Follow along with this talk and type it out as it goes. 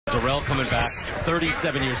Dirrell coming back,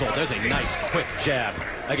 37 years old. There's a nice, quick jab.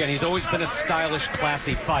 Again, he's always been a stylish,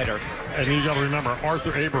 classy fighter. And you got to remember,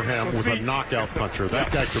 Arthur Abraham was a knockout puncher.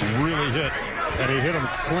 That guy could really hit, and he hit him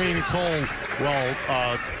clean, cold. Well,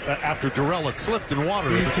 after Dirrell had slipped in water.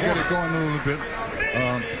 He needs to get it going a little bit.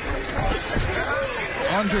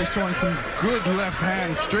 Andre's throwing some good left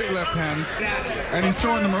hands, straight left hands, and he's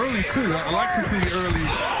throwing them early too. I like to see early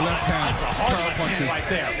left hands. That's a hard punches right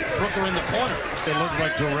there. Brooker in the corner. It looked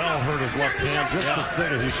like Dirrell hurt his left hand just a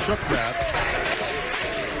second. He shook that.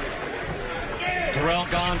 Dirrell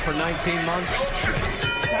gone for 19 months.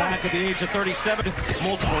 Back at the age of 37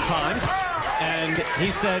 multiple times. And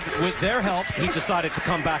he said with their help, he decided to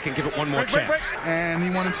come back and give it one more chance. And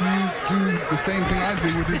he wanted to do the same thing I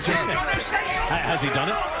did with his jab. Has he done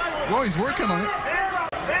it? Well, he's working on it.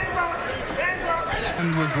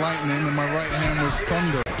 And was lightning, and my right hand was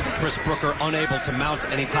thunder. Chris Brooker unable to mount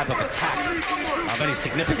any type of attack of any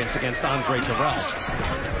significance against Andre Dirrell.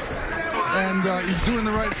 And he's doing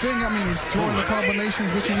the right thing. I mean, he's throwing the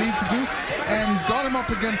combinations which he needs to do, and he's got him up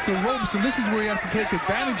against the ropes, and this is where he has to take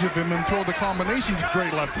advantage of him and throw the combinations.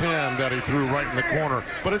 Great left hand that he threw right in the corner.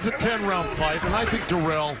 But it's a 10-round fight, and I think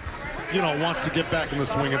Dirrell, you know, wants to get back in the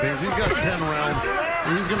swing of things. He's got 10 rounds.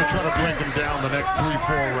 He's going to try to break him down the next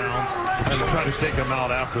 3-4 rounds and try to take him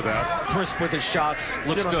out after that. Crisp with his shots,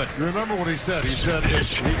 looks good. Remember what he said? He said,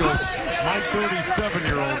 he goes, my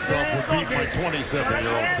 37-year-old self would beat my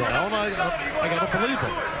 27-year-old self. I got to believe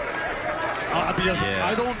him. Because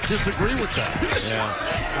I don't disagree with that. Yeah,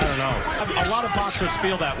 I don't know. A lot of boxers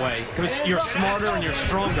feel that way because you're smarter and you're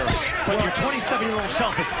stronger, but your 27-year-old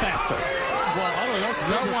self is faster. Well, I don't know.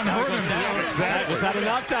 That one hurt him. Yeah, exactly. Was that a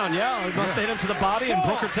knockdown? Yeah, he must have hit him to the body, and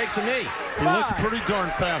Brooker takes a knee. He looks pretty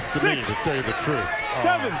darn fast to me, to say the truth.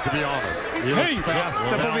 7. To be honest. He looks fast.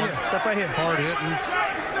 Step over here. Step right here. Hard hitting.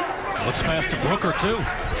 Looks fast to Brooker, too.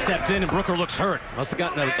 Stepped in, and Brooker looks hurt. Must have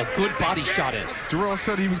gotten a good body shot in. Dirrell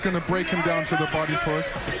said he was going to break him down to the body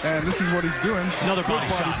first, and this is what he's doing. Another body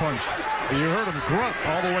shot. Punch. You heard him grunt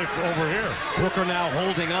all the way over here. Brooker now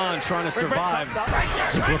holding on, trying to survive.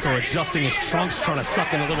 So Brooker adjusting his trunks, trying to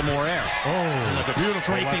suck in a little more air. Oh, beautiful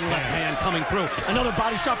strafing left hand coming through. Another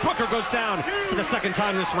body shot. Brooker goes down for the second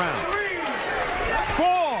time this round.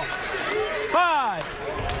 4, 5,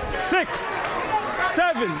 6,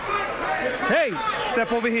 7. Hey,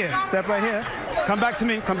 step over here. Step right here. Come back to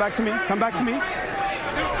me. Come back to me. Come back to me.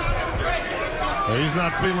 He's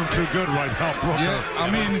not feeling too good right now, Brooker. Yeah, I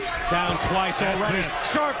mean, down twice already.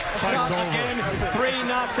 Sharp shot again. 3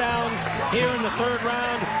 knockdowns here in the 3rd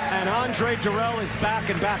round, and Andre Dirrell is back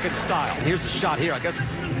in style. And here's a shot here. I guess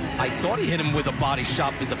I thought he hit him with a body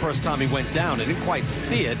shot the first time he went down. I didn't quite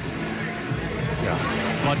see it. Yeah.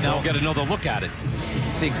 But now we'll get another look at it.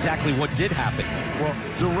 See exactly what did happen. Well,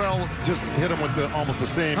 Dirrell just hit him with almost the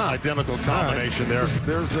same identical combination there.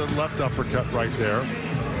 There's the left uppercut right there.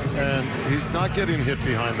 And he's not getting hit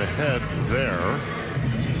behind the head there.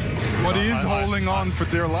 But he is holding on for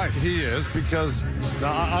dear life. He is, because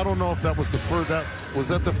now I don't know if that was the first.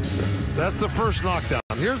 That's the first knockdown.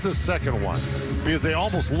 Here's the second one, because they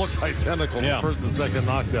almost look identical. The first and second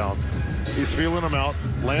knockdown. He's feeling him out.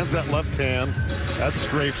 Lands that left hand. That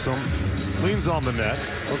scrapes him. Leans on the net.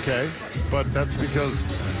 Okay, but that's because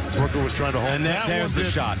Brooker was trying to hold. And there's the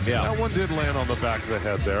shot. Yeah, that one did land on the back of the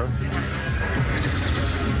head there.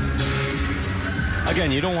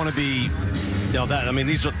 Again, you don't want to be, I mean,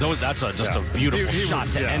 just a beautiful shot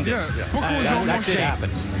to end it. That did happen.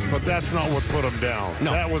 But that's not what put him down.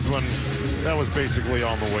 No. That was basically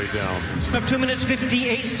on the way down. Of 2 minutes,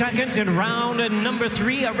 58 seconds in round number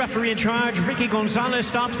 3. A referee in charge, Ricky Gonzalez,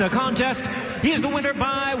 stops the contest. He is the winner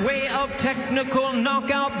by way of technical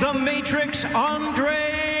knockout, the Matrix,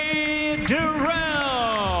 Andre Dirrell.